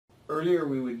Earlier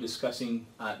we were discussing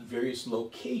various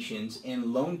locations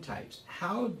and loan types.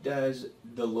 How does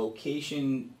the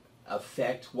location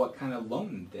affect what kind of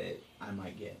loan that I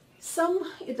might get? Some,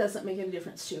 it doesn't make any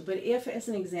difference to, but if, as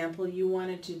an example, you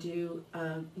wanted to do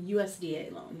a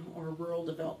USDA loan or a rural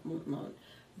development loan,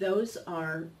 those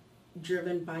are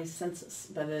driven by census,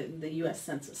 by the U.S.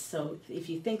 Census. So if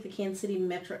you think the Kansas City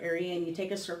metro area and you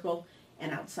take a circle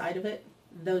and outside of it,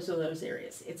 those are those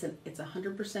areas. It's a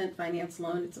 100% finance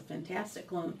loan. It's a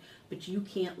fantastic loan, but you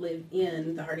can't live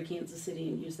in the heart of Kansas City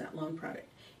and use that loan product.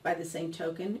 By the same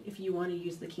token, if you want to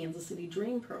use the Kansas City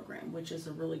Dream program, which is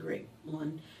a really great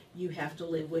one, you have to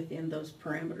live within those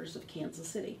parameters of Kansas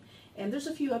City. And there's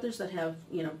a few others that have,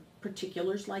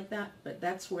 particulars like that, but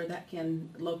that's where that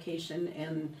location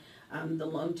and the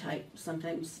loan type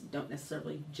sometimes don't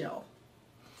necessarily gel.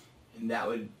 And that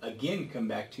would, again, come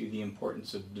back to the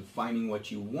importance of defining what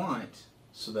you want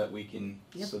so that we can,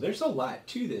 Yep. So there's a lot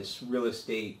to this real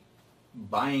estate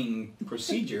buying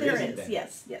procedure, There isn't is, there?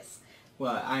 yes.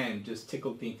 Well, I am just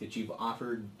tickled pink that you've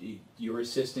offered your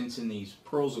assistance in these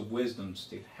pearls of wisdoms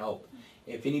to help.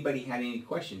 If anybody had any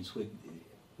questions, would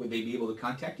they be able to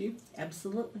contact you?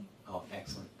 Absolutely. Oh,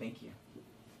 excellent. Thank you.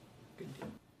 Good deal.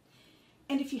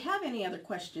 And if you have any other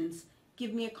questions,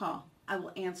 give me a call. I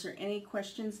will answer any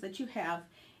questions that you have,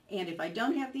 and if I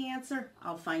don't have the answer,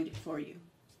 I'll find it for you.